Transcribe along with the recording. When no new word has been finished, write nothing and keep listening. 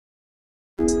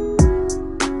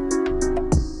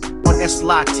S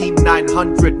Latin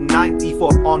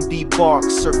 994 on the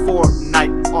Boxer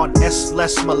Fortnite on S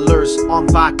Les Malheurs on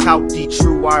Vital the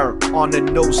True Wire on the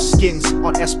No Skins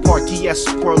on S Party S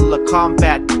pour le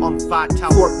Combat on Vital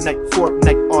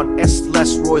Fortnite on S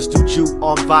Les Roy's du Ju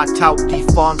on Vital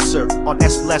Defensor on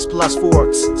S Les Plus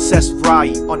Forts Ses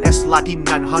Vrai on S Latin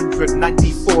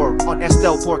 994 on S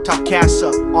Del Portal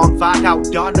Casa on Vital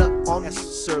Donna on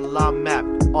S Sur La Map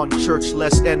on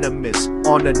Churchless Enemies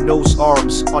on the Nose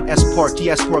Arms on S Party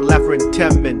S pour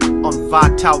Lavrentimen on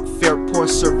Vital Fair pour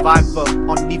Survivor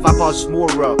on Niva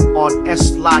Bosmora on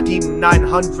S Latin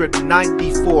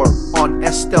 994 on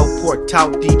S Del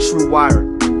Portal the True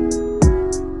Wire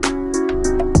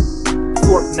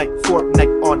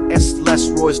Fortnite on S Les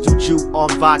Roy's du Ju on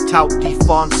Vital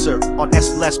Defensor on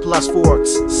S Les Plus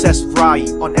Forts Ses Vrai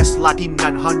on S Latin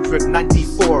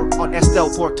 994 on S Del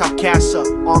Portal Casa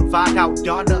on Vital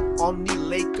Donna on the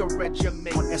Lake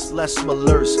Regiment on S Les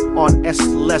Malheurs on S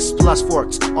Les Plus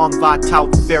Forts on Vital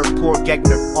Fair pour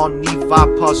Gegner on Niva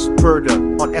Perda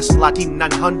on S Latin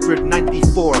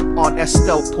 994 on S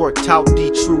Del Portal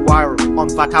the True Wire on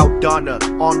Vital Donna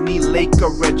on the Lake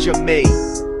Regiment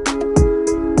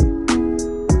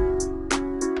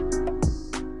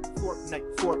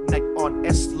Fortnite on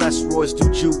S Les Roy's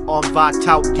du Ju on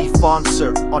Vital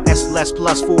Defensor on S Les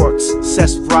Plus Forts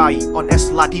Ses Vrai on S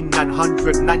Latin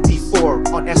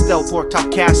 994 on S Del Portal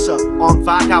Casa on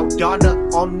Vital Donna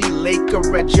on the Lake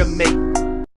Regiment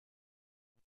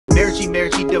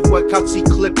Merci de voir Capcut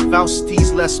clip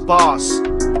Faustis Les Boss